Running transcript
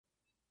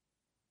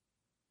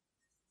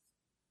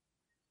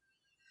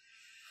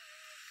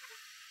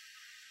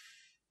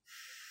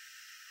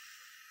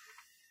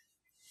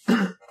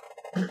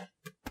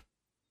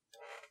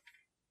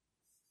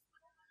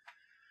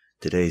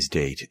Today's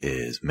date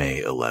is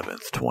May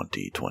 11th,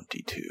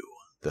 2022.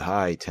 The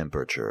high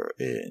temperature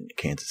in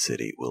Kansas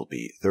City will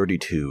be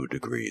 32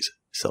 degrees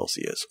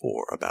Celsius,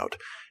 or about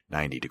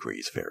 90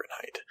 degrees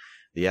Fahrenheit.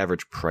 The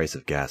average price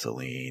of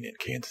gasoline in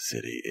Kansas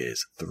City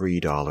is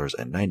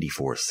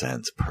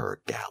 $3.94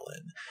 per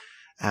gallon.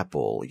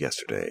 Apple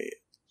yesterday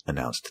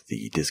announced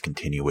the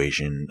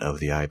discontinuation of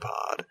the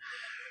iPod.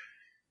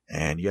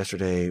 And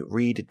yesterday,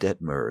 Reed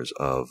Detmers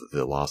of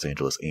the Los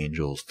Angeles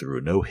Angels threw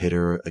a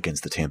no-hitter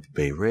against the Tampa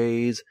Bay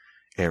Rays.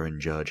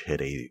 Aaron Judge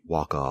hit a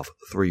walk-off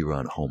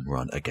 3-run home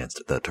run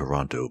against the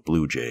Toronto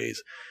Blue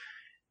Jays.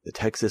 The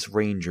Texas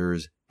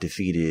Rangers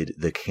defeated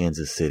the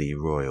Kansas City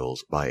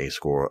Royals by a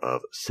score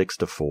of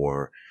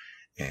 6-4.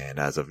 And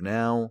as of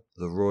now,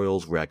 the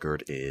Royals'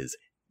 record is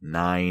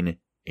 9-18.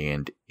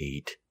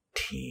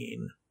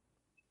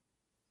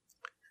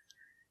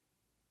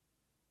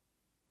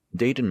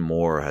 Dayton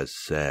Moore has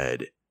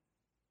said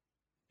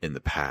in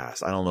the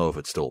past, I don't know if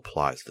it still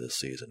applies to this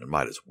season, it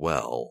might as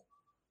well,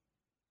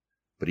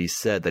 but he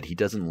said that he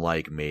doesn't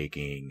like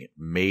making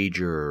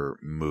major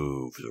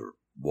moves or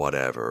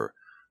whatever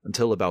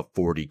until about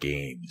 40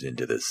 games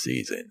into this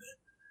season.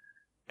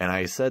 And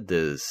I said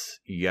this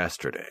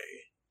yesterday.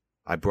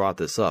 I brought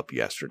this up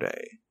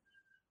yesterday,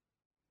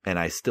 and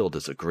I still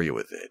disagree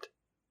with it.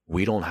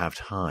 We don't have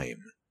time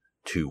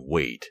to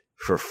wait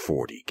for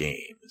 40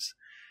 games.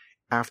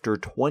 After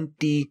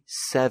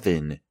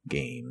 27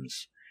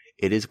 games,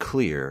 it is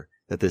clear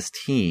that this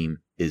team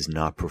is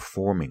not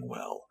performing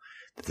well,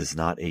 that this is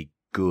not a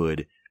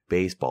good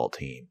baseball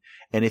team.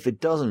 And if it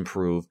does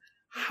improve,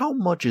 how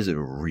much is it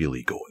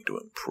really going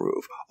to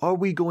improve? Are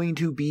we going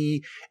to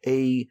be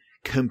a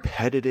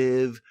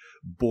competitive,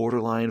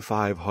 borderline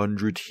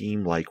 500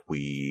 team like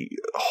we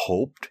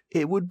hoped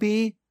it would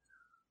be?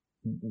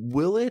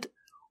 Will it?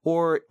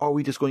 Or are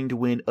we just going to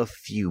win a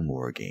few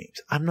more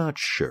games? I'm not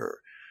sure.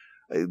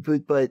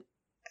 But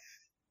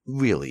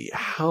really,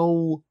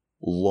 how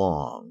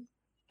long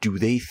do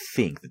they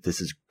think that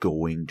this is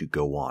going to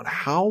go on?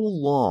 How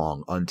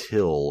long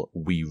until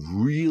we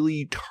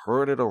really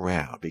turn it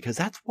around? Because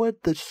that's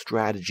what the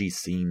strategy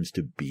seems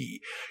to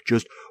be.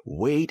 Just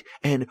wait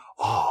and,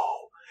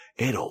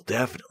 it'll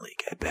definitely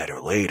get better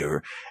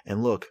later.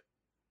 And look,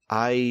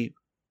 I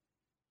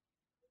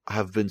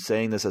have been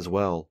saying this as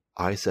well.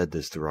 I said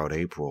this throughout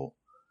April,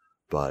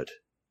 but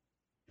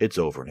it's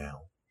over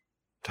now.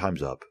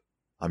 Time's up.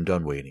 I'm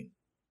done waiting.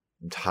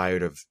 I'm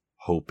tired of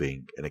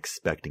hoping and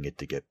expecting it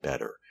to get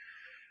better.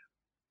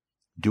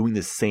 Doing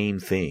the same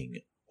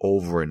thing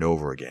over and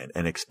over again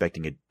and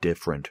expecting a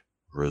different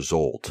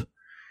result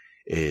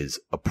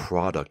is a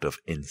product of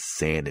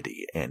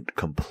insanity and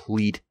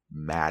complete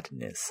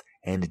madness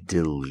and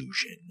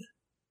delusion.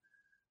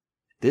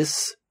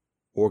 This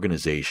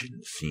organization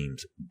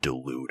seems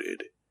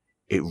deluded.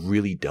 It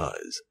really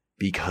does,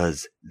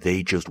 because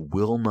they just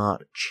will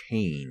not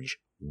change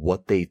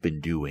what they've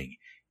been doing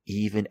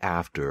even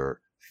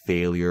after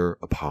failure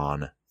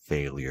upon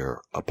failure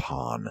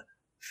upon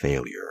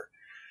failure.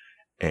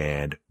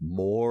 And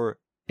more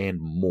and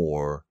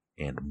more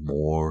and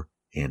more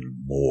and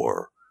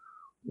more,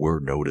 we're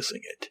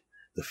noticing it.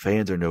 The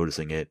fans are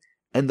noticing it,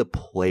 and the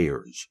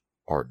players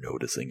are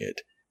noticing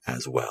it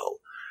as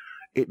well.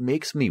 It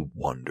makes me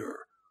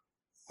wonder,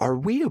 are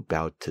we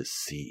about to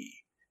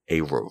see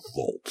a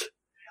revolt?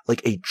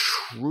 Like a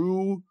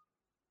true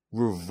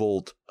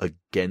revolt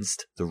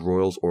against the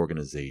Royals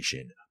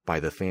organization by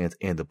the fans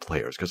and the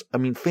players. Because,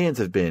 fans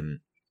have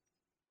been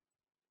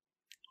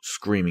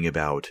screaming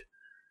about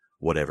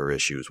whatever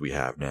issues we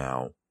have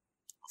now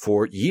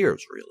for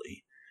years,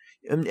 really.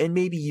 And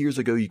maybe years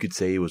ago you could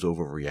say it was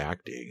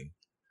overreacting.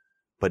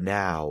 But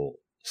now,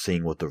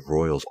 seeing what the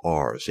Royals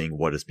are, seeing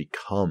what has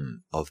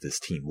become of this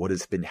team, what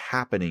has been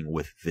happening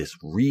with this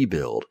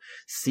rebuild,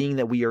 seeing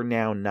that we are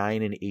now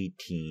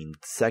 9-18,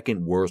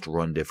 second worst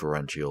run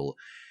differential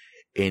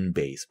in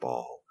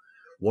baseball.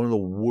 One of the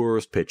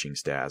worst pitching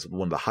stats,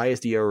 one of the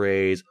highest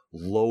ERAs,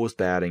 lowest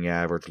batting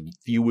average,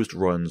 fewest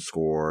runs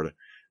scored.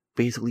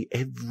 Basically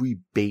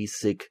every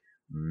basic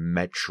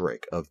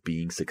metric of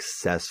being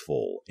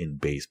successful in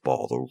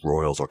baseball, the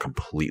Royals are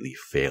completely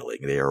failing.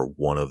 They are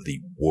one of the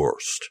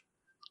worst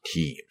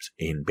teams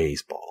in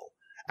baseball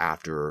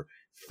after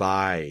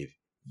 5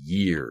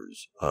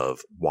 years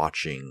of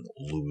watching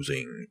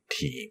losing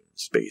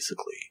teams,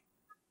 basically.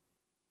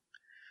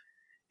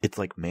 It's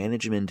like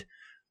management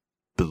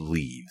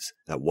believes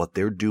that what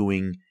they're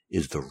doing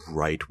is the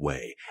right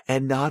way.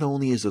 And not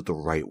only is it the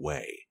right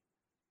way,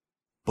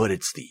 but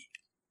it's the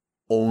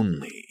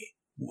only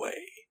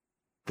way.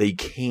 They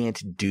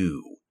can't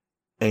do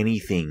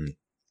anything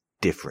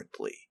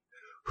differently.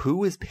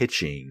 Who is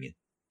pitching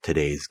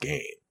today's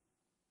game?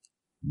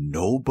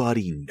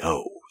 Nobody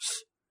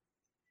knows.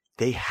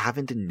 They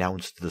haven't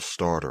announced the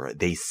starter.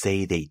 They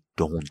say they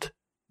don't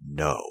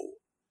know.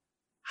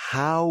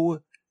 How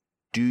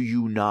do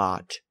you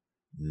not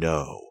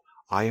know?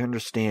 I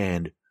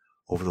understand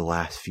over the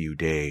last few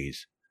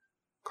days,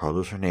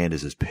 Carlos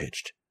Hernandez has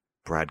pitched,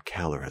 Brad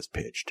Keller has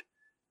pitched,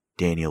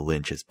 Daniel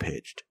Lynch has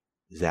pitched,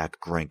 Zach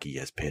Greinke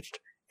has pitched,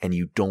 and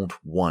you don't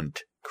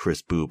want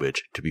Kris Bubic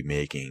to be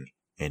making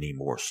any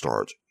more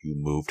starts. You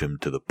moved him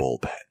to the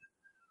bullpen.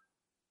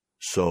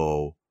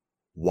 So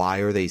why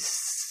are they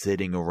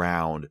sitting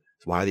around?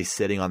 Why are they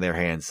sitting on their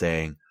hands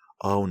saying,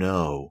 oh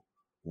no,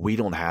 we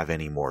don't have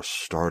any more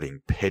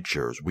starting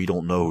pitchers. We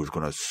don't know who's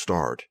going to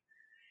start.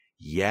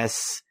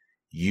 Yes,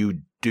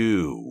 you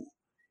do.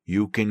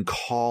 You can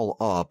call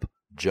up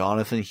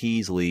Jonathan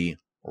Heasley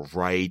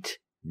right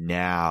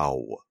now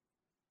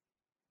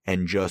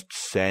and just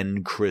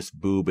send Kris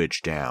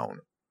Bubic down.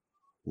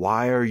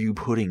 Why are you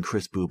putting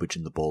Kris Bubic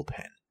in the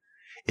bullpen?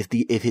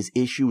 If his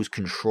issue is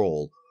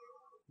control,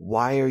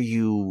 why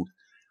do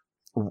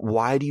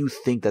you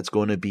think that's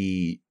going to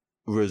be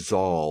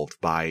resolved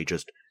by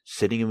just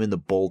sitting him in the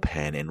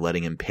bullpen and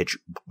letting him pitch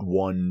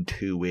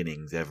 1-2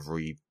 innings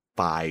every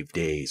 5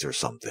 days or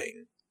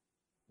something?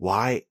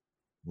 Why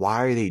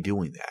are they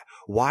doing that?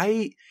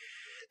 Why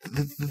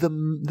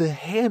the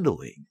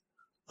handling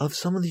of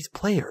some of these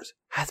players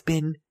has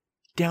been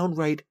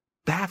downright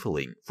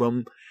baffling.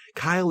 From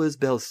Kyle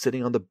Isbell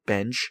sitting on the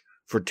bench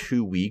for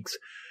 2 weeks,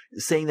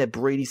 saying that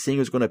Brady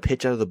Singer's going to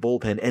pitch out of the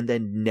bullpen, and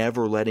then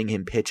never letting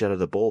him pitch out of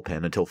the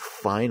bullpen until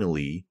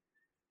finally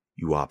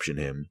you option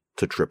him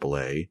to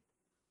AAA.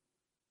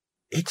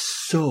 It's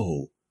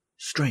so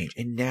strange.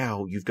 And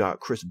now you've got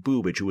Kris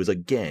Bubic,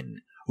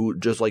 who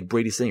just like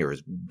Brady Singer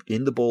is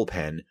in the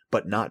bullpen,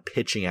 but not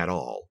pitching at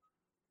all.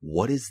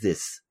 What is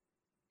this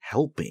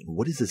helping?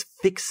 What is this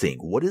fixing?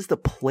 What is the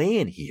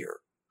plan here?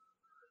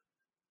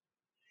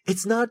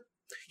 It's not,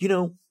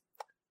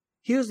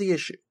 here's the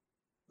issue.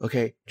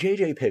 Okay,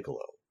 JJ Piccolo,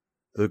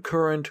 the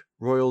current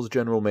Royals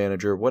general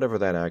manager, whatever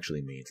that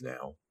actually means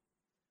now,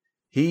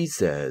 he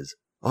says,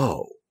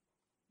 oh,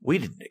 we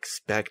didn't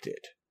expect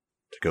it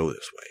to go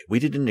this way. We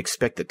didn't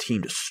expect the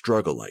team to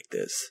struggle like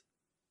this.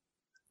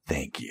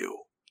 Thank you.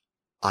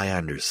 I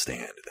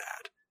understand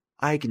that.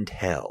 I can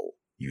tell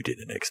you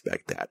didn't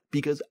expect that,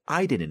 because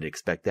I didn't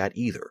expect that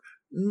either.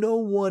 No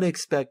one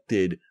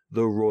expected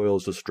the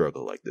Royals to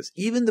struggle like this.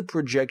 Even the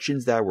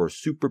projections that were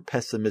super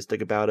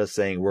pessimistic about us,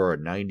 saying we're a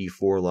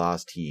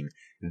 94-loss team,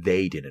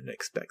 they didn't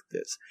expect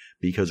this.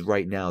 Because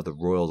right now the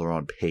Royals are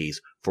on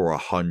pace for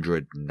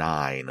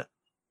 109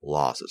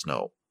 losses.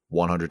 No,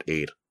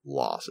 108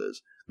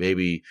 losses.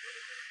 Maybe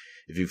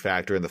if you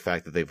factor in the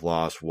fact that they've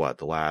lost,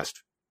 the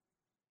last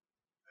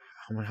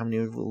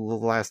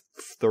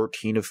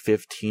 13 of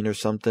 15 or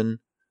something,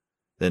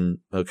 then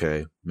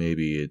okay,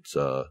 maybe it's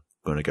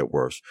going to get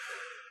worse.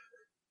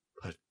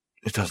 But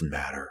it doesn't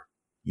matter.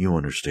 You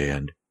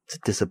understand. It's a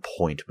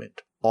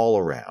disappointment all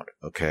around,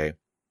 okay? It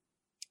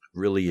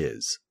really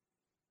is.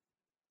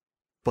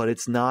 But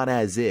it's not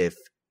as if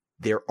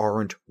there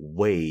aren't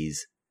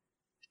ways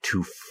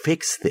to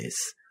fix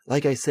this.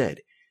 Like I said,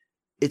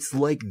 it's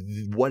like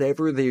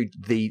whatever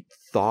they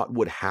thought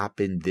would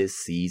happen this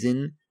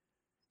season,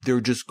 they're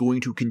just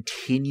going to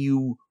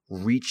continue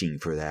reaching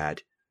for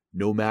that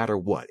no matter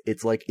what.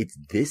 It's like it's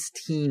this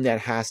team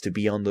that has to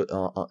be on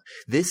the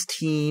this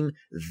team,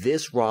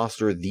 this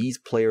roster, these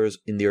players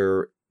in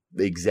their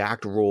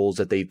exact roles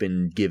that they've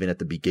been given at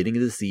the beginning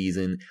of the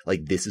season.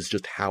 Like, this is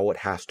just how it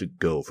has to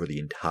go for the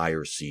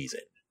entire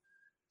season.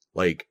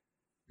 Like,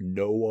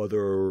 no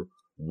other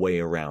way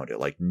around it.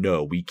 Like,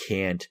 no, we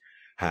can't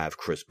have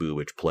Kris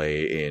Bubic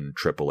play in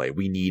AAA.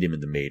 We need him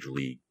in the major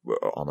league,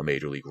 on the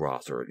major league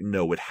roster.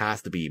 No, it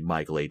has to be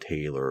Michael A.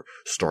 Taylor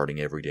starting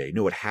every day.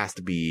 No, it has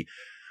to be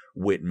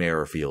Whit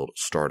Merrifield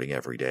starting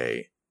every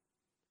day.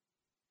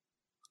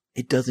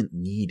 It doesn't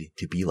need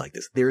to be like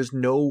this. There's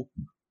no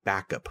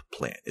backup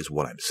plan, is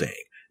what I'm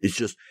saying. It's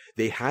just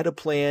they had a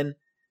plan,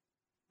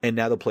 and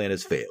now the plan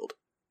has failed.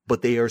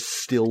 But they are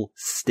still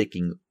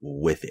sticking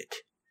with it.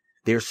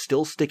 They're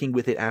still sticking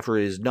with it after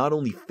it has not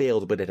only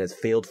failed, but it has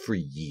failed for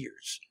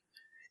years.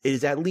 It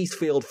has at least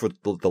failed for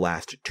the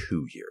last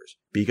 2 years,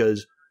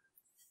 because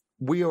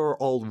we are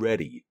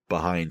already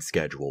behind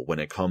schedule when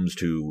it comes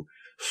to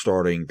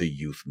starting the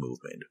youth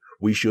movement.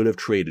 We should have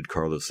traded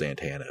Carlos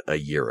Santana a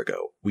year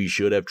ago. We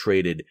should have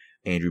traded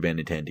Andrew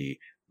Benintendi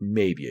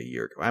maybe a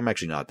year ago. I'm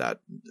actually not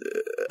that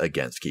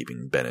against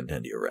keeping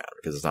Benintendi around,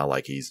 because it's not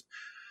like he's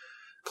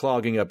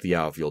clogging up the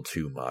outfield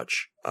too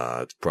much.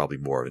 It's probably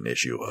more of an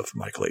issue of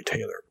Michael A.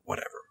 Taylor.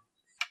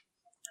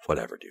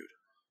 Whatever, dude.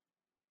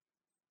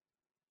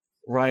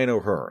 Ryan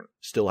O'Hearn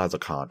still has a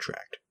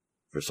contract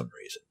for some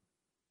reason.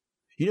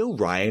 You know,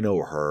 Ryan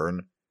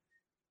O'Hearn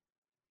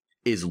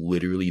is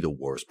literally the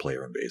worst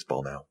player in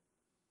baseball now.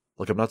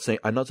 Like, I'm not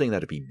saying that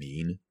to be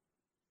mean.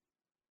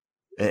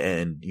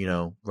 And you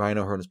know, Ryan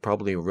O'Hearn is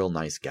probably a real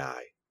nice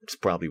guy. It's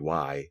probably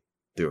why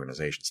the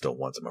organization still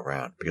wants him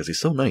around, because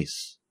he's so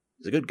nice.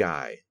 He's a good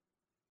guy.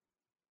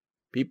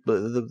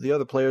 People, the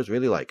other players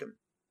really like him.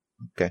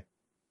 Okay.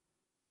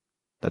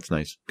 That's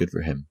nice. Good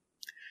for him.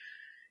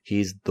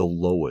 He's the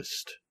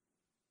lowest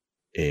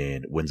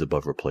in wins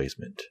above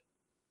replacement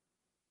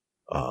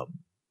of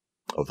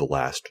the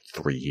last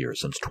 3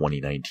 years, since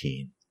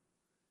 2019.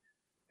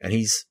 And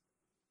he's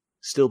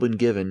still been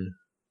given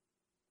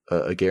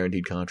a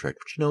guaranteed contract,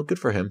 which, you know, good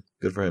for him.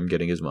 Good for him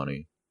getting his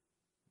money.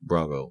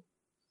 Bravo.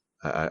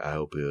 I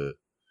hope,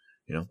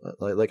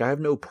 Like I have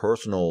no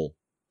personal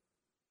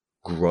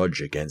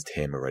grudge against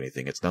him or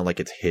anything. It's not like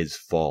it's his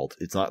fault.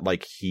 It's not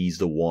like he's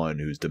the one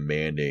who's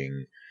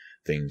demanding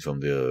things from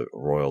the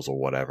Royals or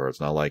whatever.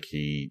 It's not like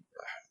he,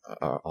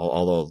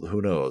 although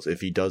who knows,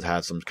 if he does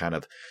have some kind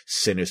of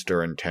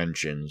sinister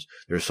intentions,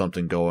 there's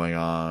something going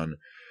on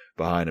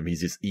behind him.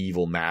 He's this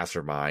evil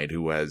mastermind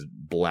who has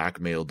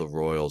blackmailed the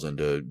Royals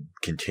into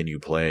continue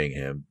playing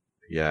him.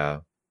 Yeah.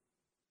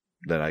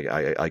 Then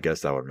I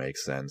guess that would make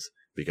sense,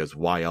 because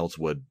why else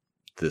would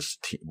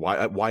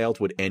why else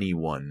would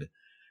anyone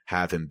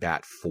have him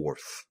bat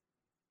fourth?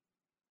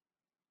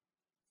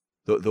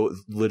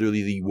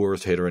 Literally the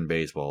worst hitter in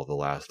baseball the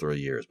last 3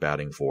 years,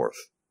 batting fourth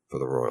for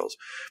the Royals.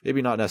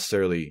 Maybe not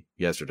necessarily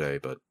yesterday,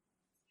 but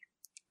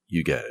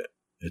you get it.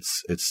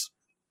 It's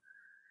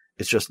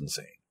just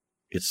insane.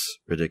 It's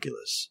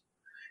ridiculous.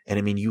 And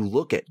I mean, you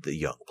look at the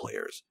young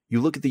players.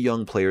 You look at the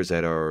young players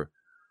that are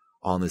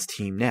on this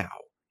team now.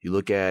 You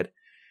look at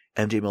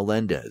MJ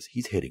Melendez.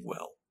 He's hitting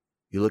well.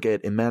 You look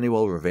at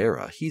Emmanuel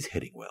Rivera. He's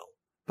hitting well.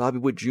 Bobby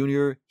Witt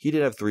Jr., he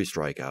did have 3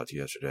 strikeouts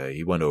yesterday.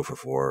 He went 0 for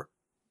 4.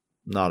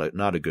 Not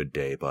a good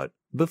day, but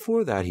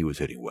before that, he was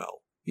hitting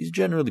well. He's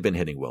generally been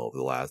hitting well over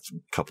the last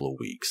couple of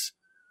weeks.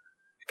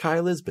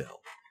 Kyle Isbell.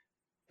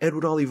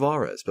 Edward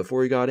Olivares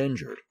before he got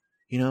injured.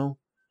 The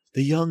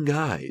young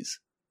guys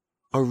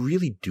are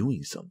really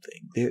doing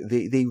something.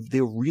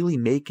 They're really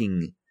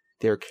making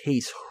their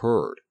case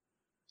heard.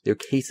 Their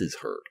cases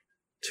heard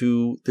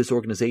to this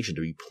organization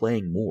to be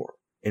playing more.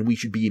 And we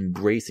should be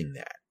embracing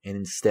that. And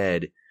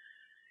instead,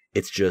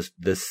 it's just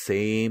the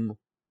same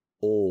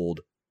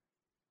old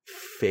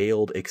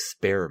failed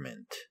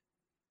experiment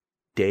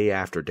day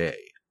after day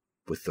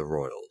with the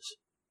Royals.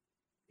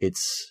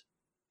 It's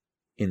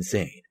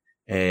insane.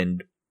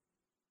 And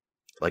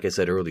like I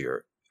said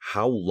earlier,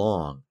 how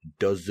long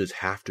does this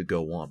have to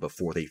go on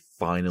before they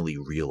finally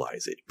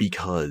realize it?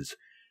 Because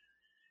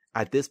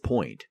at this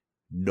point,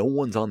 no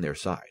one's on their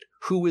side.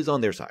 Who is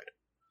on their side?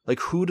 Like,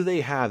 who do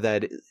they have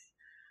that,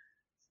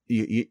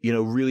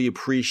 really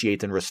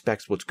appreciates and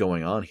respects what's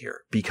going on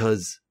here?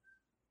 Because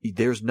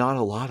there's not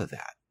a lot of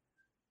that.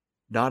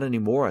 Not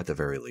anymore, at the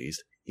very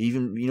least.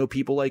 Even,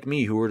 people like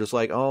me who are just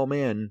like, oh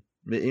man,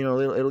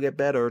 it'll get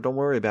better. Don't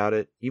worry about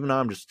it. Even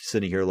I'm just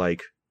sitting here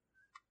like,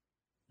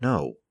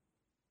 no.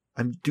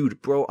 I'm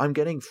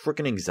getting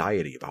freaking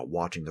anxiety about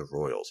watching the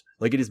Royals.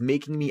 Like, it is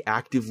making me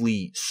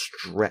actively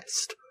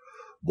stressed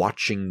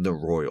watching the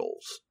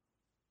Royals.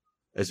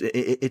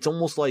 It's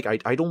almost like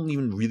I don't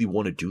even really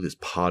want to do this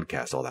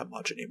podcast all that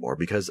much anymore,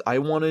 because I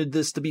wanted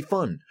this to be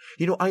fun.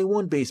 I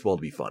want baseball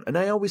to be fun. And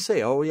I always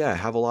say, oh yeah, I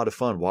have a lot of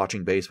fun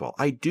watching baseball.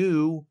 I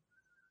do,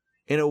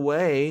 in a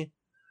way,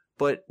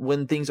 but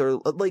when things are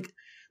like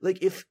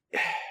if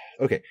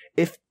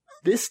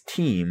this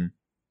team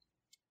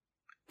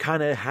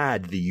kind of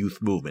had the youth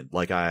movement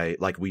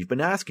like we've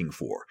been asking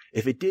for,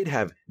 if it did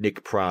have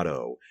Nick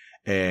Pratto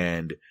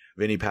and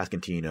Vinny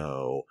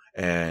Pasquantino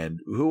and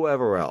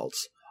whoever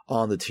else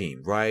on the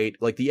team, right?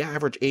 Like, the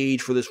average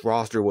age for this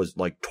roster was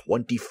like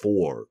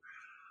 24.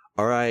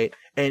 All right.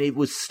 And it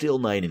was still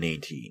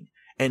 9-18.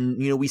 And,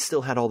 we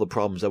still had all the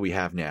problems that we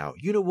have now.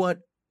 You know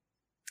what?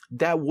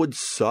 That would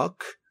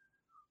suck,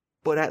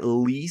 but at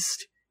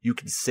least you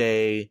can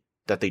say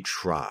that they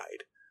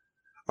tried.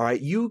 All right.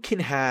 You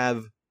can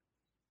have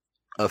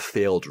a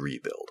failed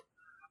rebuild.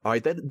 All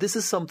right. This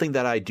is something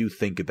that I do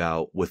think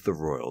about with the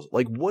Royals.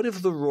 Like, what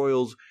if the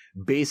Royals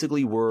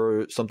basically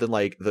were something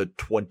like the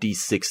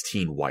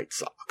 2016 White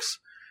Sox,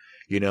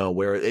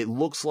 where it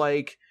looks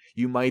like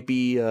you might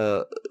be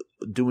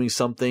doing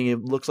something.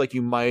 It looks like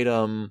you might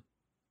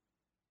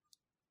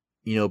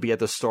be at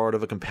the start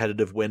of a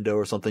competitive window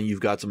or something. You've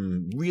got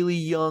some really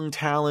young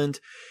talent.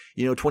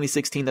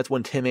 2016, that's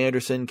when Tim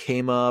Anderson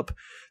came up.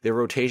 Their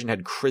rotation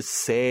had Chris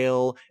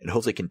Sale and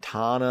Jose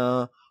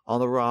Quintana on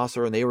the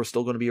roster, and they were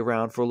still going to be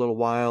around for a little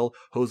while.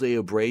 Jose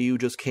Abreu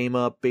just came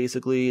up,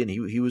 basically, and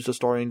he was just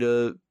starting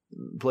to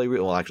play.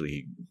 Well, actually,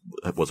 he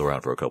was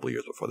around for a couple of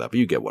years before that, but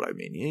you get what I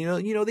mean.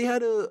 They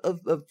had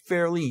a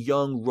fairly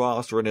young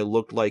roster, and it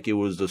looked like it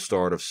was the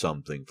start of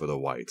something for the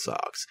White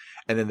Sox.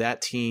 And then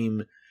that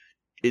team,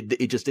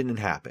 it just didn't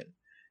happen.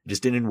 It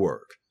just didn't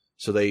work.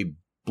 So they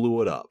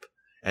blew it up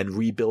and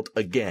rebuilt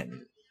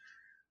again.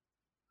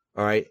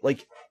 All right?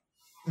 Like,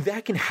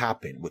 that can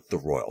happen with the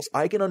Royals.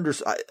 I can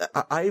understand.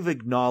 I've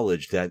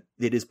acknowledged that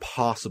it is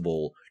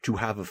possible to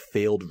have a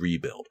failed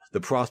rebuild. The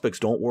prospects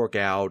don't work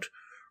out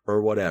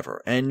or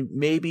whatever. And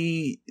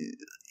maybe,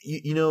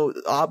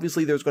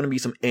 obviously there's going to be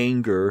some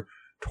anger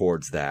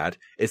towards that.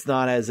 It's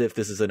not as if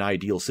this is an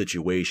ideal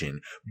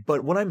situation.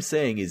 But what I'm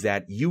saying is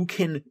that you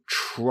can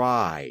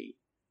try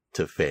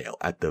to fail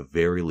at the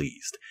very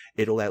least.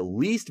 It'll at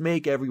least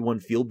make everyone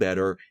feel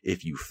better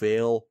if you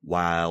fail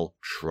while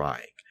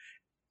trying.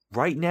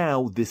 Right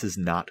now, this is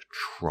not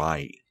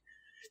trying.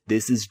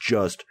 This is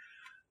just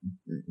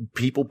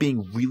people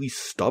being really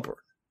stubborn,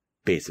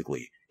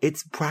 basically.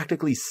 It's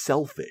practically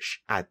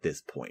selfish at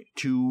this point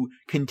to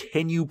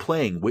continue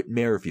playing Whit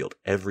Merrifield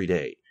every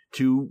day,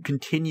 to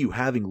continue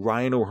having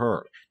Ryan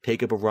O'Hearn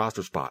take up a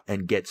roster spot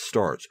and get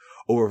starts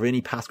over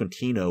Vinny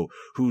Pasquantino,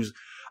 who's,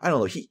 I don't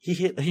know, he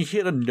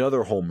hit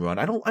another home run.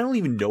 I don't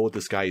even know what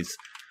this guy's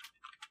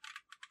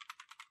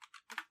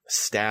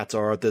stats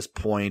are at this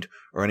point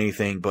or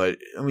anything, but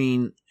I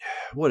mean,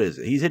 what is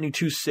it? He's hitting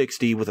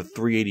 260 with a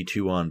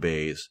 382 on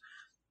base.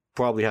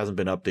 Probably hasn't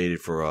been updated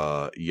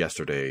for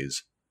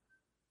yesterday's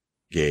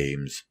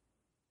game,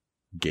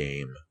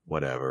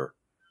 whatever.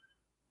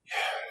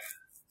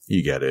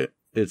 You get it.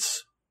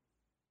 It's,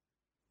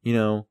 you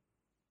know,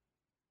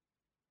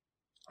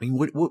 I mean,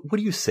 what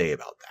do you say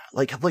about that?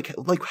 Like,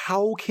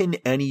 how can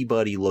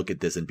anybody look at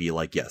this and be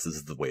like, yes, this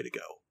is the way to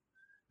go?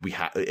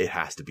 It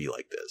has to be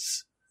like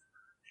this.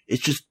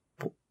 It's just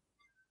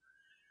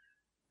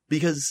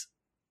because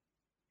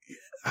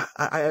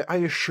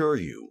I assure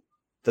you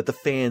that the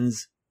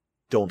fans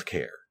don't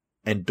care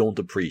and don't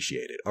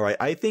appreciate it. All right.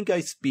 I think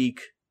I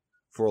speak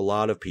for a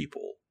lot of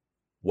people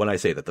when I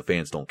say that the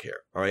fans don't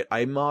care. All right.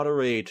 I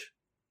moderate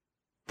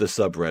the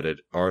subreddit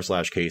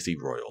r/KC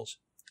Royals.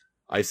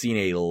 I've seen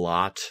a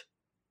lot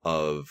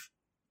of,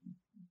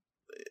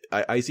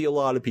 I see a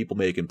lot of people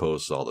making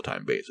posts all the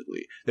time,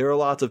 basically. There are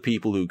lots of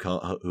people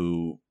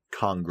who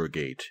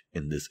congregate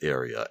in this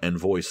area and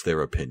voice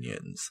their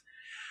opinions.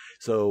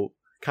 So,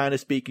 kind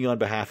of speaking on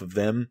behalf of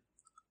them,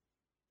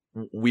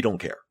 we don't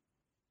care.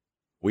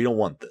 We don't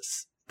want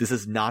this. This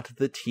is not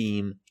the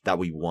team that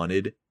we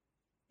wanted.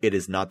 It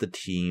is not the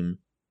team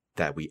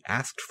that we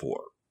asked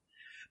for.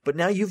 But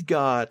now you've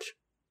got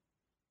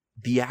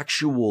the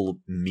actual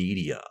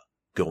media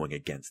going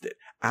against it.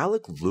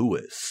 Alec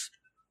Lewis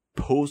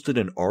posted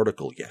an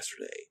article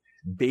yesterday,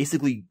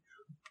 basically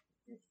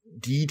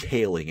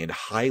detailing and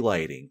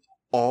highlighting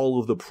all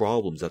of the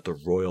problems that the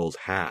Royals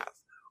have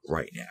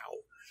right now.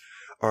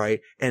 All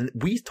right. And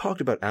we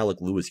talked about Alec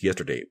Lewis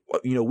yesterday.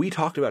 You know, we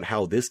talked about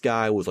how this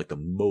guy was like the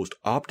most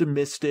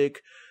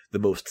optimistic, the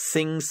most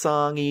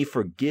sing-songy,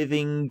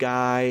 forgiving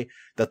guy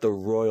that the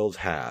Royals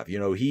have. You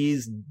know,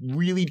 he's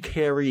really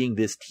carrying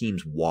this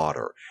team's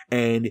water.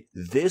 And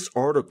this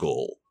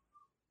article,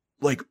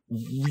 like,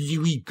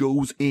 really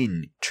goes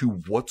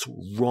into what's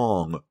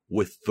wrong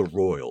with the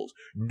Royals.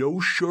 No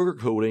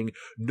sugarcoating.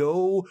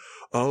 No,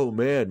 oh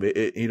man,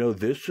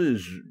 this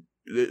is,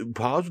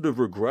 positive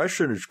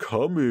regression is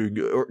coming.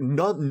 Or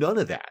none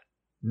of that.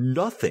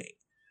 Nothing.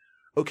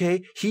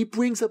 Okay? He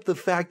brings up the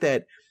fact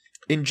that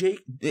in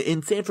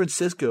San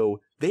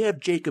Francisco, they have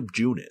Jacob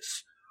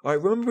Junis. I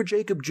remember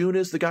Jacob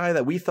Junis, the guy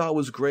that we thought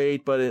was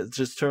great, but it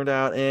just turned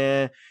out,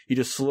 he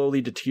just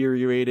slowly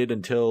deteriorated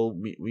until,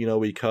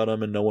 we cut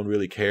him and no one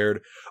really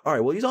cared. All right,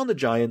 well, he's on the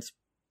Giants,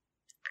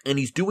 and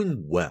he's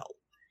doing well.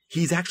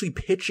 He's actually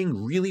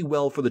pitching really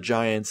well for the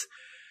Giants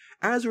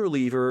as a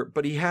reliever,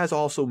 but he has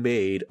also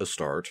made a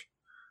start.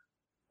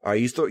 All right,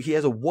 he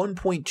has a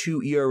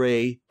 1.2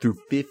 ERA through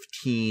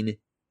 15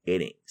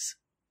 innings.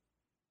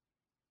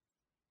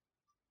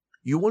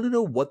 You want to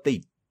know what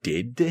they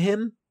did to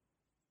him?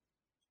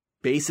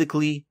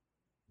 Basically,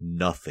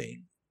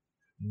 nothing.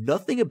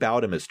 Nothing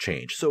about him has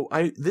changed. So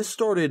this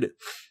started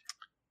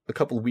a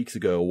couple of weeks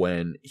ago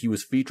when he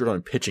was featured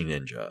on Pitching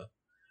Ninja.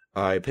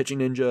 Pitching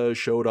Ninja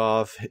showed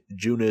off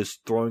Junis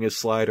throwing his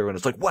slider, and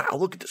it's like, wow,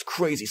 look at this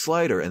crazy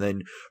slider. And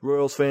then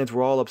Royals fans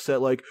were all upset,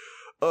 like,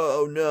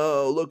 oh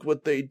no, look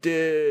what they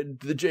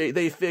did.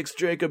 They fixed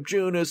Jacob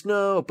Junis.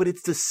 No, but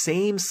it's the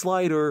same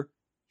slider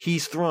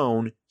he's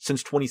thrown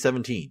since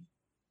 2017.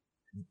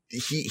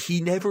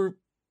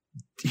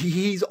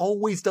 He's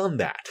always done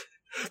that.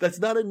 That's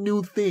not a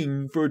new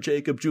thing for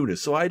Jacob Junis.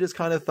 So I just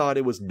kind of thought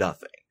it was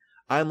nothing.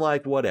 I'm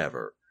like,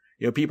 whatever.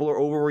 People are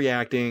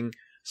overreacting,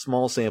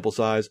 small sample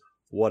size,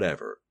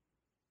 whatever.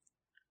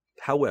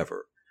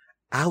 However,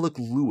 Alec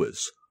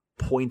Lewis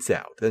points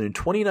out that in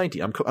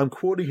 2019, I'm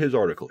quoting his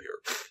article here.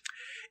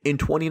 In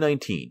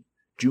 2019,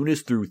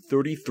 Junis threw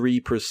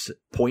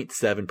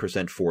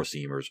 33.7%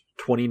 four-seamers,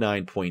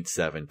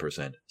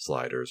 29.7%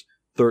 sliders,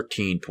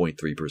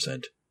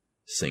 13.3%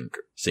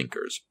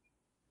 sinkers.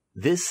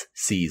 This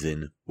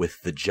season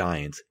with the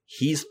Giants,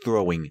 he's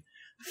throwing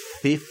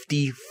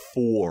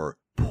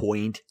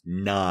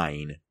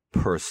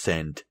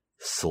 54.9%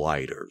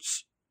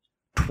 sliders,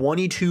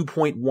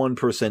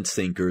 22.1%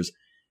 sinkers,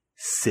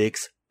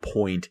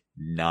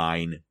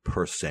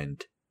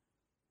 6.9%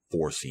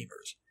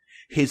 four-seamers.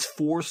 His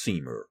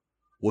four-seamer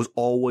was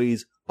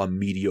always a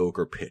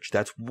mediocre pitch.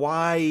 That's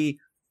why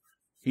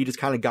he just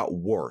kind of got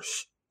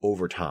worse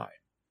over time.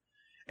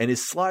 And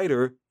his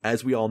slider,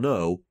 as we all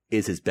know,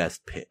 is his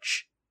best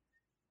pitch.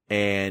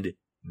 And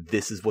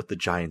this is what the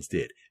Giants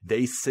did.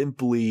 They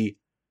simply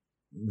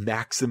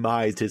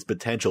maximized his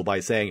potential by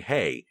saying,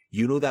 hey,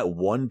 you know that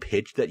one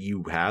pitch that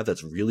you have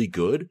that's really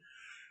good?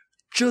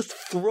 Just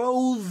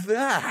throw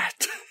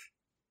that.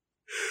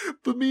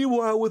 But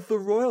meanwhile, with the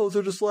Royals,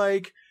 they're just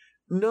like,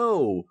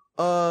 no,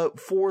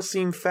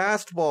 four-seam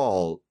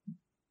fastball.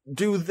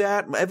 Do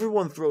that.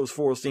 Everyone throws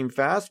four-seam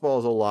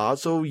fastballs a lot,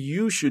 so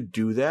you should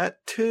do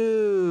that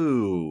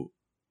too.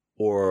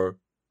 Or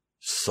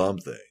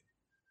something.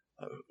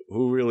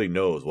 Who really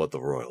knows what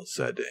the Royals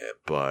said to him,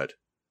 but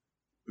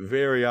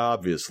very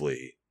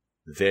obviously,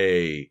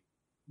 they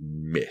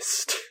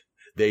missed.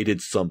 They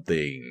did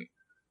something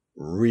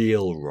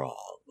real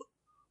wrong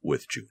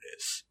with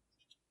Junis.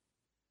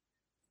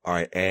 All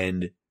right,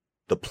 and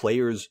the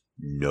players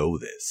know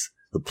this.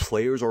 The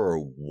players are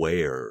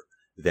aware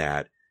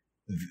that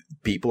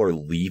people are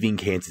leaving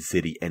Kansas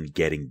City and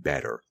getting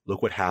better.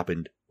 Look what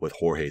happened with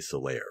Jorge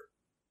Soler.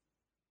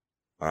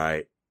 All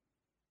right.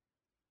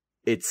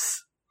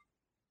 It's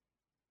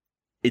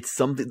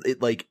something,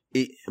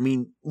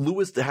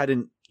 Lewis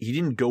he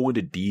didn't go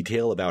into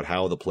detail about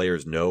how the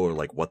players know or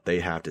like what they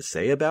have to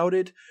say about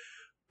it.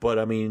 But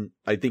I mean,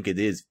 I think it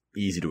is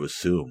easy to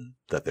assume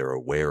that they're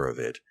aware of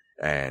it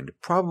and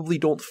probably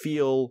don't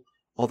feel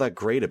all that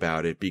great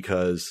about it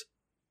because,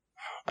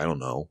 I don't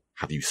know,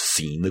 have you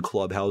seen the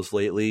clubhouse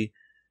lately?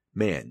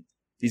 Man,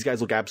 these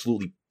guys look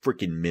absolutely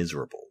freaking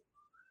miserable.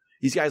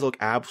 These guys look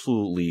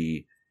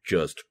absolutely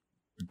just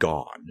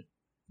gone,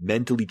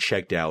 mentally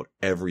checked out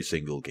every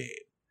single game.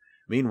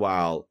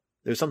 Meanwhile,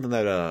 there's something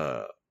that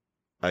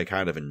I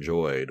kind of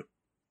enjoyed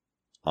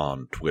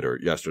on Twitter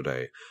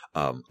yesterday.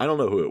 I don't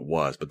know who it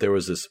was, but there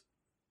was this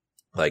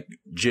like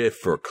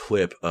GIF or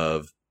clip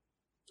of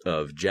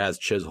Jazz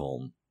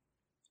Chisholm.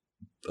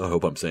 I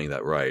hope I'm saying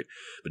that right.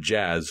 But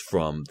Jazz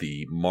from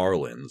the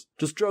Marlins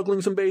just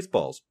juggling some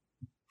baseballs.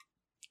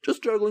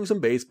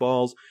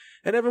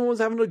 And everyone was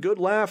having a good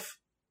laugh.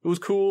 It was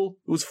cool.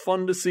 It was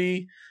fun to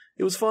see.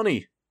 It was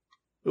funny.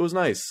 It was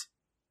nice.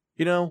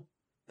 You know,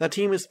 that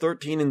team is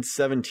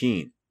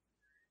 13-17.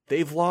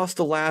 They've lost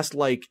the last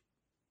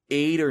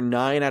 8 or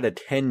 9 out of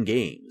 10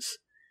 games.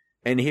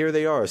 And here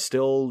they are,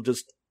 still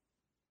just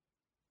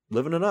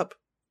living it up.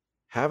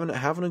 Having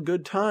a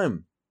good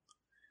time.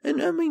 And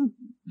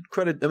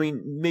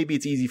maybe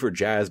it's easy for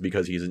Jazz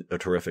because he's a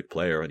terrific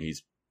player and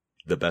he's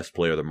the best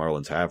player the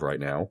Marlins have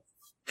right now.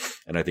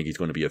 And I think he's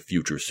going to be a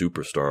future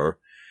superstar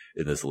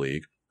in this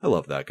league. I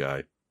love that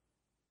guy.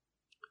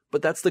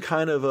 But that's the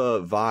kind of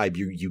vibe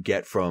you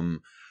get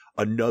from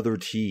another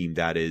team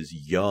that is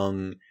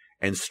young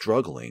and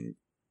struggling.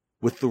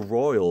 With the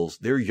Royals,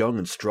 they're young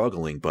and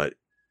struggling, but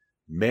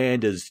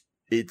man,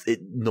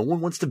 no one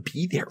wants to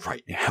be there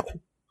right now.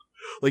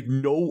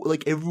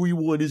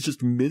 Everyone is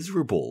just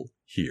miserable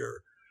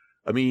here.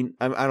 I mean,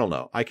 I don't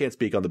know. I can't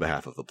speak on the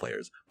behalf of the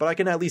players, but I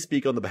can at least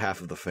speak on the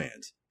behalf of the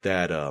fans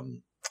that,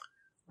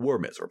 we're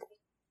miserable.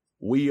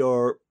 We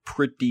are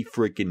pretty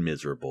freaking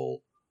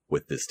miserable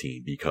with this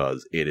team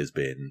because it has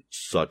been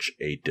such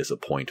a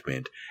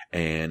disappointment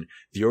and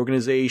the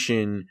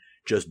organization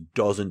just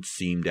doesn't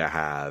seem to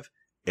have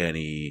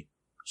any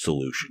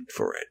solution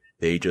for it.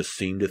 They just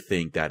seem to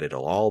think that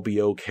it'll all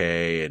be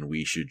okay and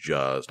we should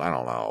just, I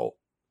don't know,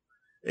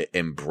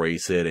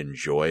 embrace it,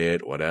 enjoy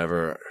it,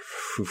 whatever.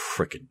 Who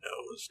freaking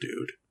knows,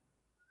 dude?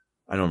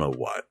 I don't know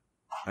what.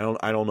 I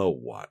don't know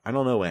what. I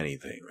don't know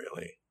anything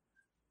really.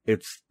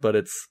 It's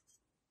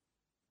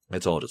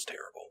all just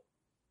terrible.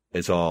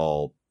 It's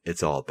all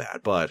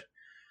bad. But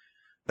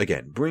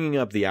again, bringing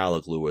up the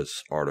Alec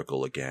Lewis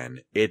article again,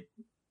 if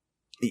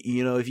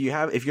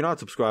you're not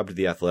subscribed to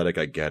The Athletic,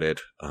 I get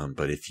it.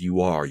 But if you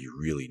are, you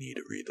really need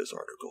to read this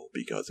article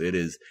because it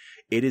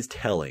is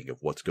telling of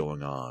what's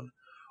going on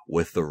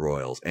with the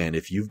Royals. And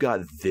if you've got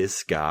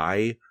this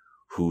guy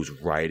who's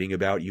writing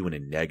about you in a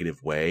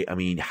negative way, I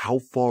mean, how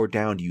far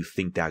down do you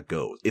think that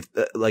goes? If,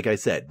 like I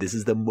said, this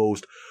is the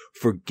most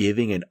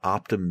forgiving and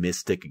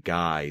optimistic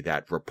guy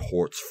that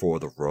reports for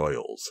the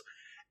Royals.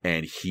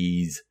 And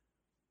he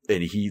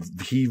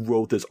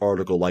wrote this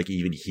article like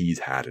even he's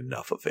had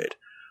enough of it.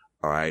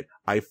 All right.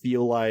 I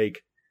feel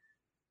like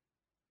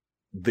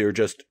the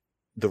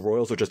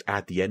Royals are just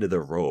at the end of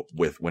their rope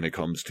when it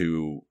comes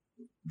to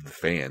the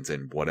fans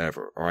and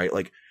whatever. All right.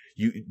 Like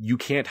you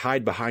can't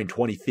hide behind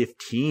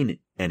 2015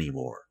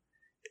 anymore.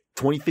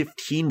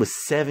 2015 was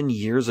 7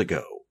 years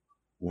ago.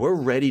 We're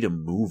ready to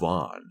move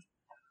on.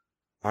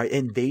 All right.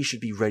 And they should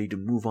be ready to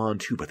move on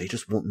too, but they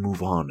just won't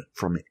move on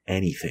from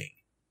anything.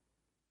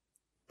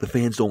 The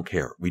fans don't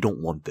care. We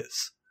don't want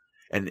this.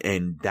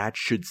 And that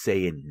should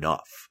say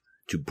enough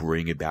to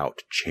bring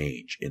about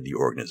change in the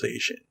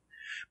organization.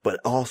 But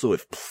also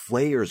if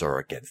players are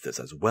against this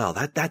as well,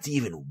 that's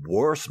even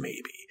worse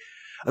maybe.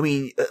 I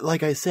mean,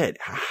 like I said,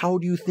 how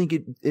do you think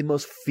it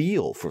must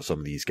feel for some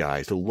of these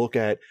guys to look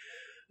at,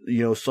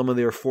 some of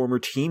their former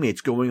teammates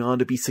going on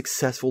to be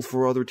successful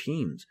for other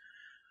teams?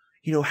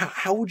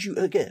 How would you,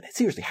 again,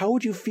 seriously, how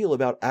would you feel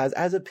about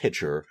as a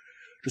pitcher,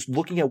 just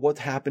looking at what's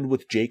happened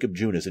with Jacob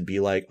Junis and be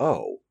like,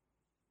 oh,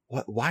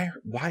 why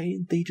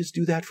didn't they just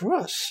do that for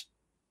us?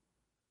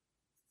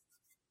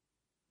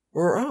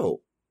 Or,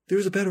 oh,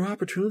 there's a better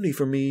opportunity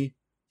for me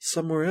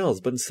somewhere else,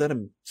 but instead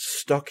I'm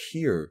stuck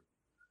here.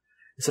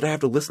 Instead I have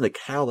to listen to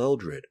Cal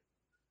Eldred.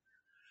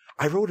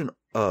 I wrote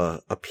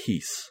a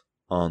piece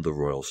on the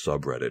Royal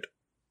subreddit.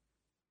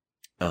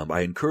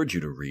 I encourage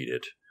you to read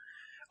it.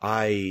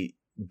 I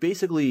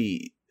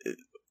basically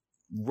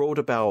wrote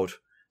about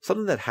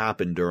something that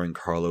happened during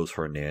Carlos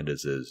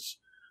Hernandez's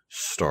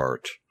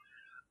start.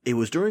 It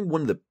was during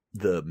one of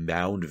the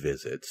mound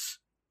visits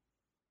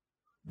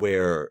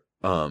where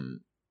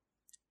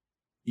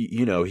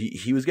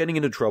he was getting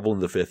into trouble in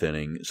the 5th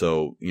inning.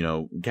 So,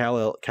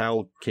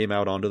 Cal came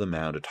out onto the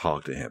mound to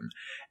talk to him.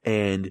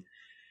 And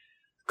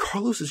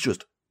Carlos is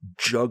just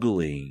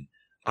juggling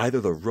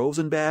either the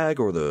Rosenbag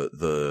or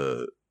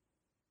the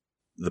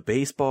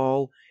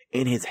baseball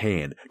in his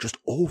hand, just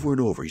over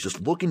and over. He's just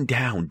looking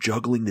down,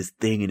 juggling this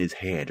thing in his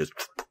hand, just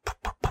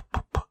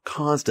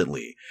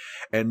constantly.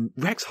 And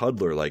Rex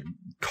Hudler,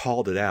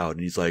 called it out,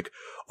 and he's like,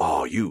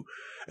 oh, you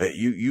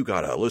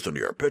gotta listen to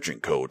your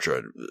pitching coach,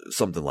 or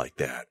something like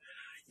that.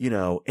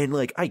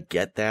 And I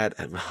get that.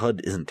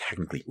 Hud isn't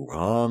technically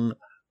wrong,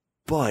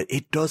 but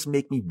it does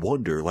make me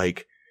wonder,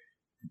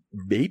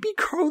 maybe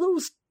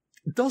Carlos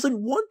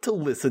doesn't want to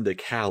listen to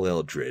Cal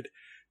Eldred.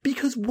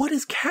 Because what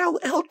has Cal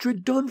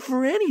Eldred done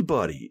for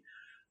anybody?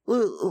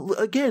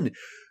 Again,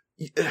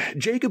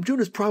 Jacob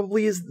Junis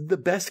probably is the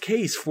best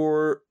case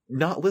for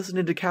not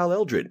listening to Cal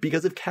Eldred.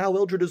 Because if Cal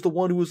Eldred is the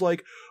one who was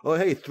like, oh,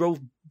 hey, throw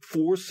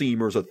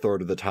 4-seamers a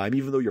third of the time,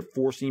 even though your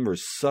 4-seamer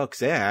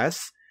sucks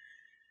ass.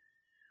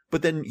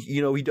 But then,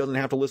 he doesn't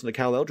have to listen to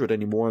Cal Eldred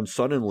anymore, and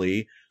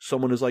suddenly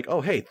someone is like,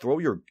 oh, hey, throw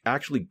your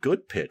actually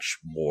good pitch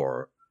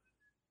more.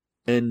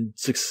 And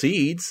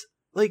succeeds.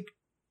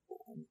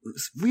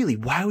 Really,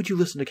 why would you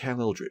listen to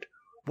Cal Eldred?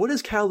 What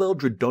has Cal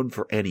Eldred done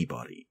for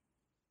anybody?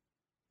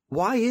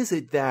 Why is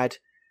it that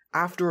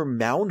after a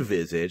mound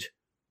visit,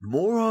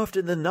 more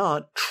often than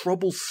not,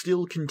 trouble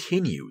still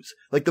continues?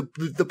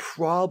 The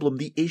problem,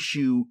 the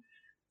issue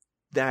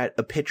that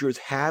a pitcher is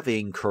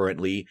having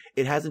currently,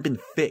 it hasn't been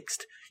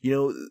fixed.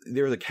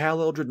 There's a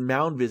Cal Eldred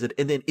mound visit,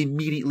 and then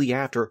immediately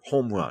after,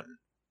 home run.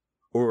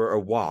 Or a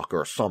walk,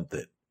 or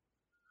something.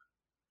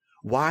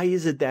 Why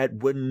is it that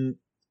in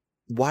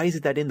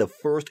the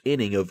first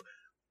inning of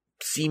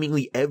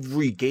seemingly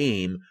every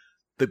game,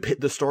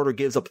 the starter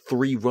gives up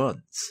 3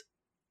 runs?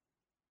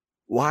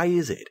 Why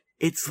is it?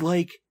 It's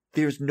like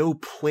there's no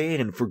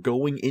plan for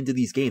going into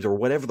these games, or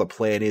whatever the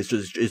plan is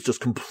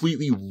just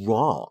completely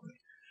wrong.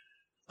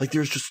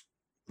 There's just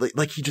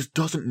he just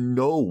doesn't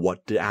know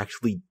what to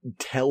actually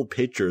tell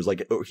pitchers.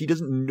 Or he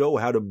doesn't know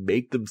how to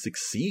make them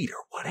succeed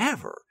or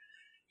whatever.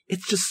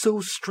 It's just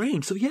so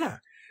strange. So yeah,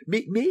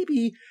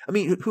 maybe,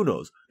 who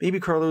knows? Maybe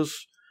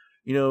Carlos,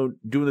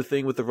 doing the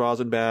thing with the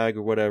Rosenbag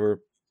or whatever.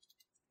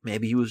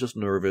 Maybe he was just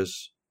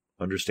nervous,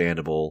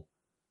 understandable.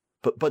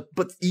 But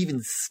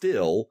even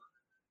still,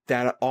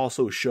 that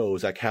also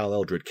shows that Cal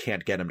Eldred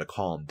can't get him to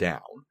calm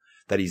down.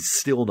 That he's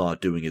still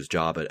not doing his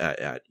job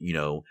at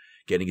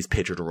getting his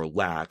pitcher to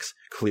relax,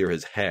 clear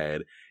his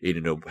head,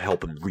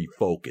 help him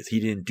refocus. He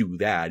didn't do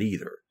that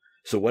either.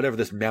 So whatever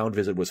this mound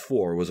visit was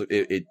for,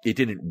 it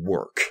didn't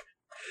work.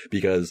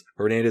 Because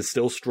Hernandez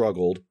still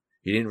struggled.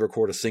 He didn't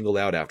record a single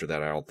out after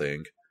that, I don't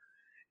think.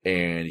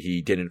 And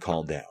he didn't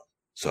calm down.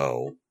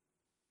 So,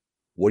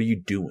 what are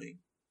you doing?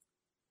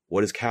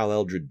 What is Cal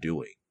Eldred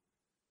doing?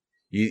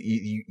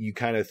 You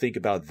kind of think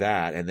about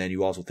that, and then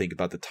you also think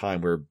about the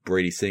time where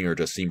Brady Singer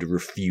just seemed to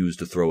refuse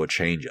to throw a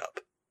changeup.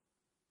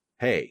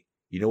 Hey,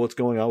 you know what's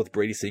going on with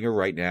Brady Singer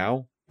right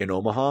now in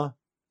Omaha?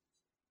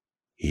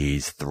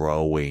 He's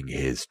throwing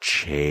his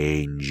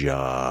changeup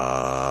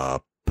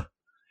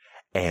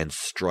and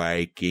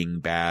striking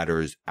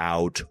batters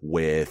out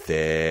with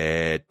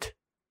it.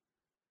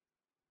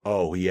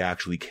 Oh, he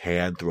actually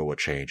can throw a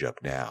changeup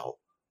now.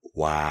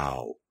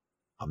 Wow.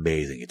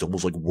 Amazing. It's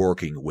almost like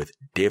working with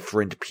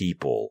different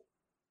people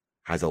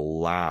has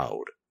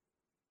allowed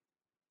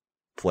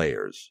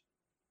players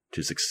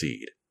to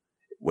succeed.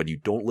 When you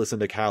don't listen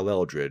to Cal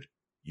Eldred,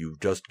 you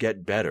just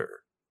get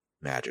better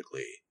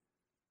magically.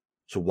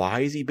 So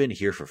why has he been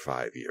here for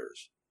 5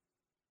 years?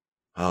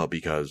 Oh,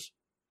 because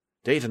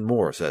Dayton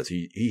Moore says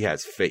he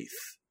has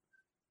faith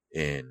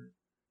in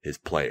his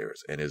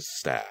players and his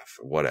staff,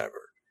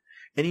 whatever.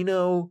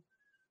 And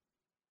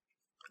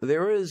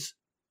there is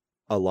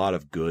a lot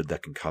of good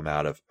that can come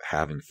out of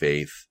having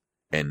faith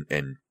and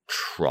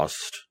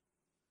trust,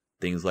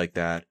 things like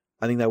that.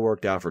 I think that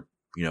worked out for,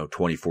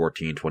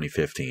 2014,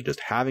 2015.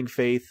 Just having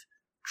faith,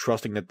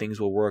 trusting that things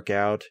will work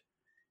out.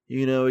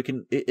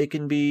 It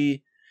can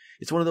be,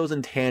 it's one of those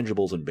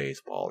intangibles in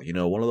baseball,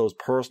 one of those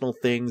personal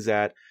things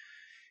that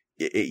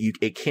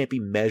it can't be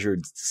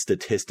measured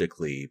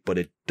statistically, but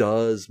it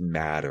does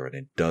matter and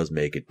it does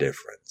make a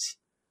difference.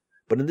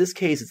 But in this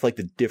case, it's like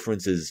the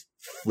difference is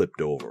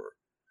flipped over.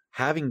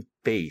 Having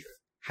faith,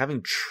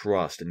 having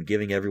trust, and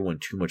giving everyone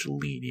too much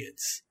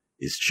lenience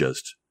is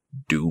just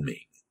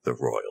dooming the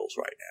Royals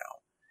right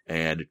now.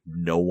 And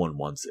no one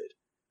wants it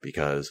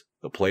because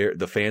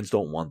the fans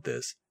don't want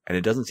this, and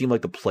it doesn't seem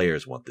like the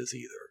players want this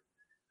either.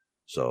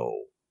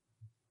 So,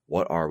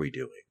 what are we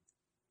doing?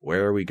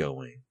 Where are we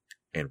going?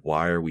 And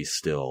why are we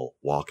still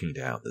walking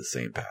down the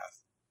same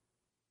path?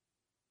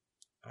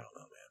 I don't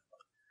know, man.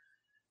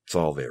 It's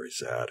all very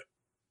sad.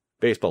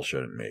 Baseball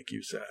shouldn't make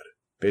you sad.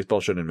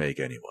 Baseball shouldn't make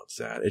anyone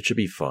sad. It should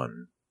be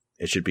fun.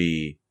 It should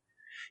be,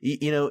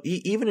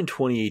 even in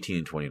 2018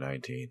 and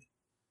 2019,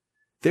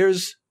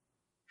 there's,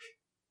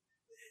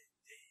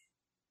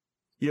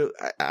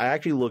 I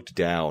actually looked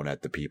down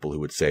at the people who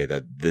would say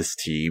that this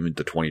team,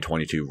 the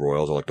 2022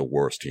 Royals, are like the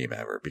worst team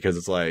ever. Because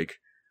it's like,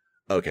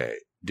 okay,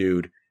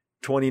 dude,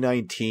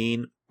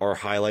 2019, our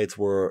highlights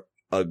were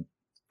a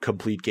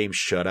complete game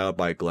shutout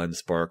by Glenn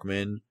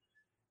Sparkman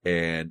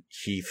and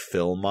Heath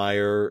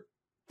Philmeyer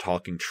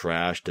talking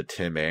trash to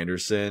Tim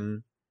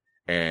Anderson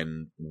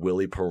and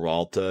Willie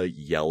Peralta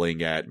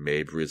yelling at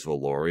Mabrys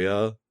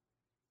Valoria.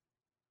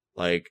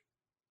 Like,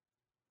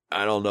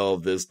 I don't know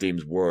if this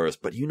team's worse,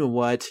 but you know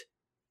what?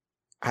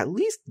 At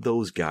least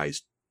those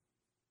guys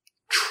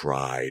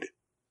tried.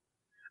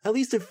 At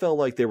least it felt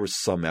like there was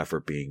some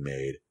effort being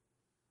made.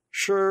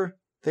 Sure,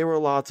 there were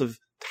lots of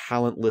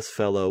talentless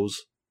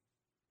fellows,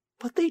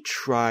 but they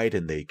tried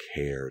and they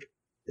cared,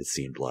 it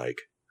seemed like.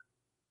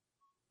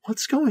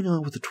 What's going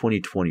on with the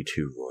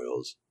 2022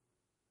 Royals?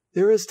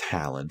 There is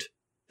talent,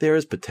 there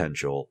is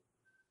potential,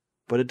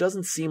 but it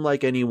doesn't seem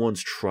like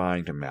anyone's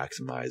trying to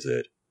maximize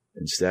it.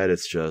 Instead,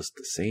 it's just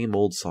the same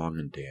old song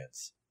and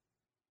dance.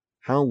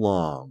 How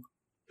long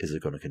is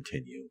it going to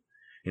continue?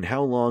 And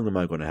how long am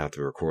I going to have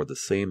to record the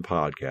same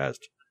podcast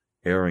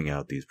airing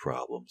out these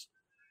problems?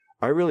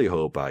 I really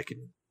hope I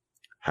can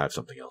have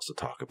something else to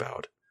talk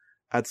about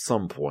at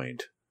some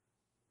point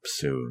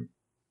soon.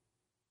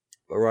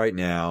 But right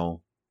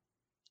now,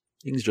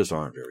 things just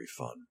aren't very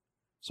fun.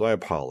 So I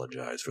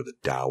apologize for the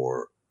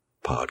dour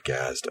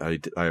podcast.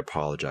 I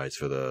apologize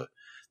for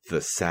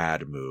the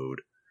sad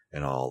mood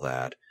and all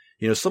that.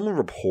 You know, someone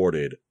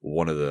reported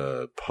one of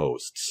the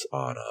posts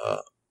on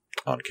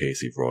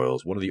KC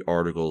Royals, one of the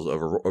articles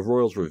of a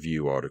Royals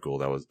Review article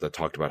that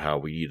talked about how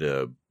we need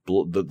to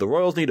the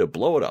Royals need to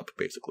blow it up,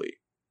 basically,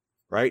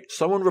 right?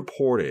 Someone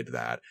reported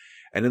that,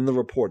 and in the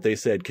report they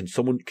said, "Can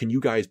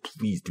you guys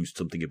please do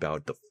something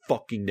about the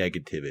fucking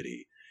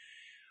negativity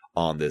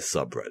on this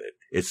subreddit?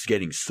 It's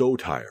getting so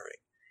tiring."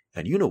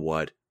 And you know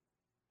what?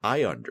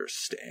 I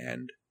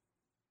understand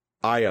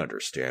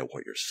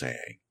what you're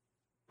saying,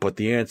 but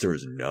the answer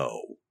is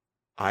no.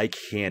 I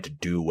can't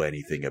do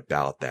anything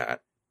about that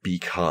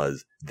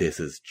because this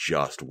is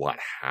just what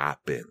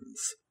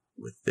happens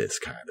with this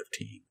kind of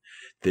team.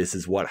 This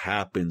is what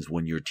happens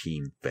when your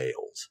team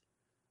fails.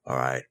 All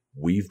right.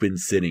 We've been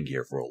sitting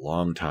here for a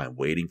long time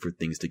waiting for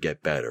things to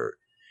get better.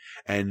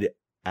 And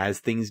as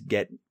things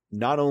get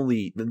not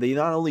only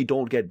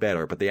don't get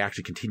better, but they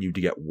actually continue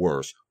to get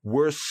worse,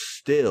 we're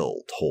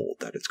still told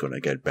that it's going to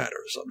get better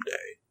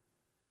someday.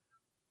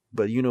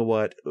 But you know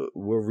what?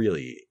 We're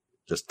really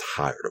just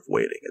tired of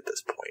waiting at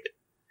this point.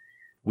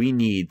 We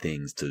need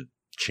things to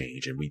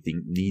change, and we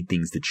need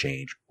things to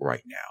change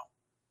right now.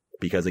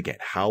 Because again,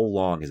 how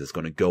long is this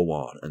going to go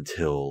on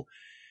until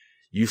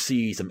you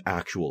see some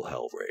actual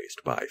hell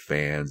raised by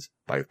fans,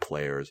 by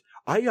players?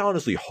 I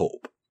honestly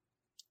hope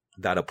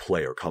that a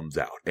player comes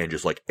out and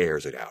just like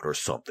airs it out or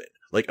something.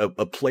 Like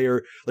a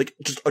player, like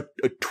just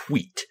a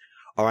tweet.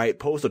 All right,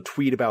 post a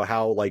tweet about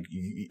how like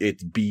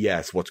it's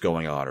BS what's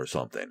going on or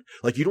something.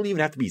 Like you don't even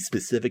have to be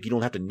specific. You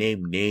don't have to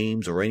name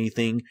names or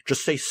anything.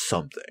 Just say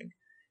something.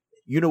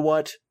 You know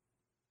what?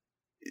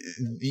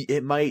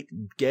 It might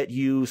get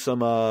you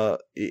some,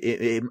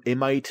 it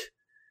might,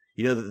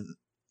 you know,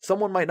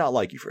 someone might not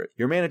like you for it.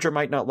 Your manager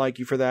might not like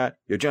you for that.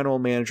 Your general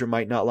manager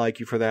might not like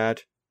you for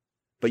that.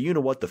 But you know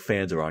what? The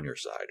fans are on your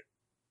side.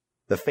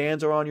 The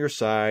fans are on your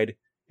side.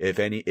 If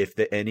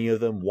any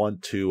of them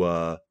want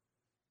to,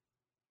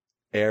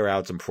 air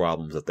out some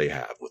problems that they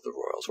have with the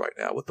Royals right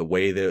now, with the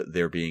way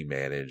they're being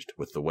managed,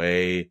 with the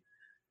way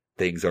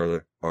things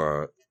are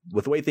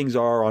with the way things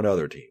are on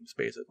other teams,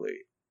 basically.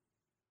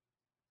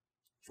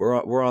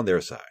 We're on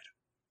their side.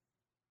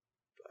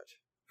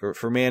 But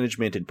for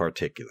management in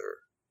particular,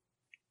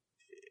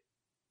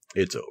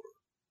 it's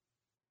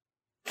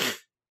over.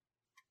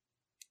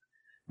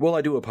 Will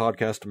I do a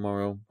podcast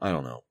tomorrow? I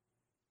don't know.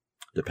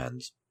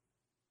 Depends.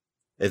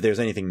 If there's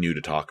anything new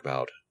to talk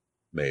about,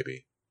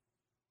 maybe.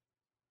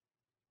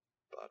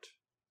 But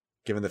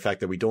given the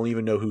fact that we don't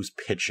even know who's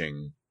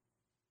pitching,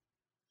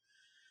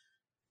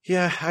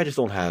 yeah, I just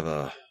don't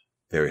have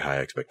very high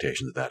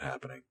expectations of that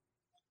happening.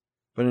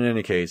 But in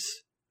any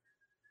case,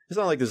 it's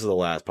not like this is the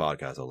last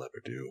podcast I'll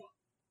ever do.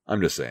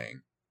 I'm just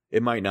saying,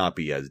 it might not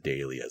be as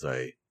daily as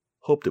I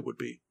hoped it would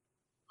be.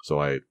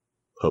 So I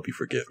hope you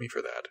forgive me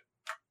for that.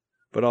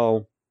 But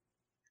I'll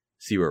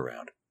see you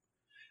around.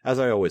 As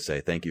I always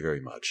say, thank you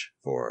very much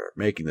for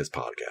making this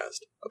podcast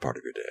a part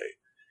of your day.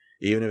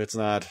 Even if it's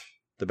not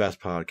the best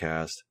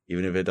podcast,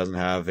 even if it doesn't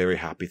have very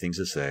happy things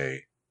to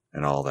say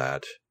and all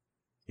that,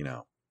 you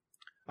know,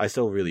 I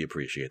still really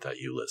appreciate that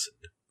you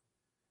listened.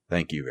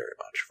 Thank you very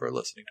much for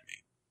listening to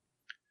me.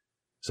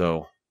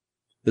 So,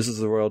 this is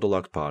the Royal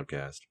Deluxe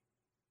Podcast.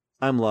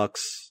 I'm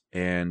Lux,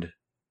 and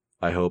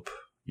I hope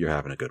you're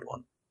having a good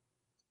one.